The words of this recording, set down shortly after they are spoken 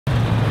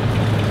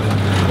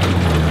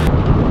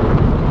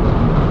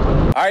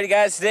Alrighty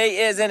guys,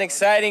 today is an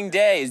exciting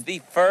day. It's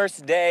the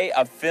first day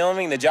of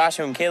filming the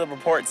Joshua and Caleb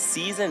Report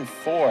Season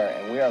 4,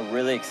 and we are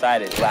really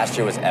excited. Last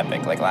year was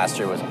epic. Last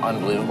year was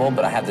unbelievable,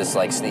 but I have this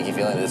sneaky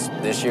feeling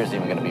this year is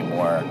even gonna be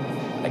more,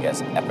 I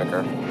guess,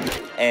 epicer.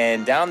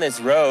 And down this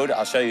road,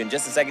 I'll show you in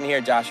just a second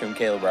here, Joshua and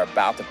Caleb are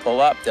about to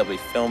pull up. They'll be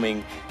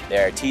filming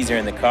their teaser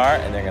in the car,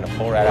 and they're gonna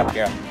pull right up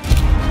here.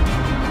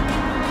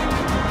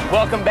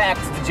 Welcome back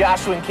to the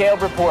Joshua and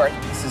Caleb Report.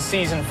 This is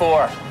Season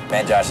 4.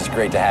 Man, Josh, it's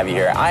great to have you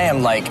here. I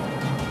am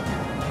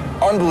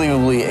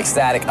unbelievably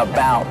ecstatic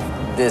about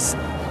this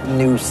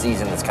new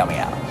season that's coming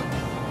out.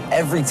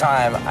 Every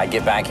time I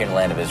get back here in the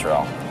land of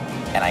Israel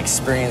and I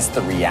experience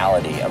the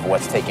reality of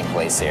what's taking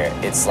place here,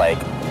 it's like,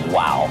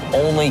 wow,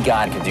 only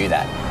God could do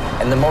that.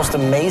 And the most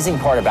amazing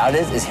part about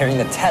it is hearing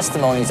the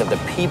testimonies of the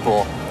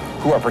people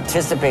who are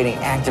participating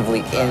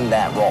actively in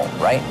that role,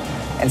 right?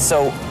 And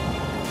so,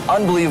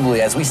 unbelievably,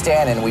 as we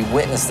stand and we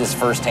witness this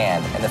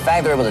firsthand, and the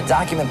fact they're able to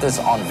document this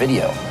on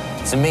video,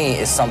 to me,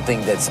 is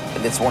something that's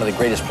one of the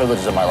greatest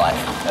privileges of my life.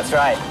 That's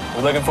right.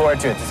 We're looking forward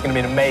to it. It's going to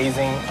be an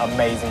amazing,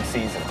 amazing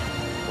season.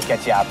 We'll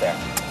catch you out there.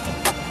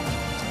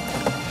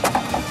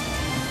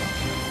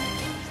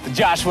 The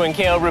Joshua and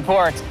Caleb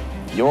Report.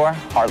 Your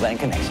Heartland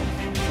Connection.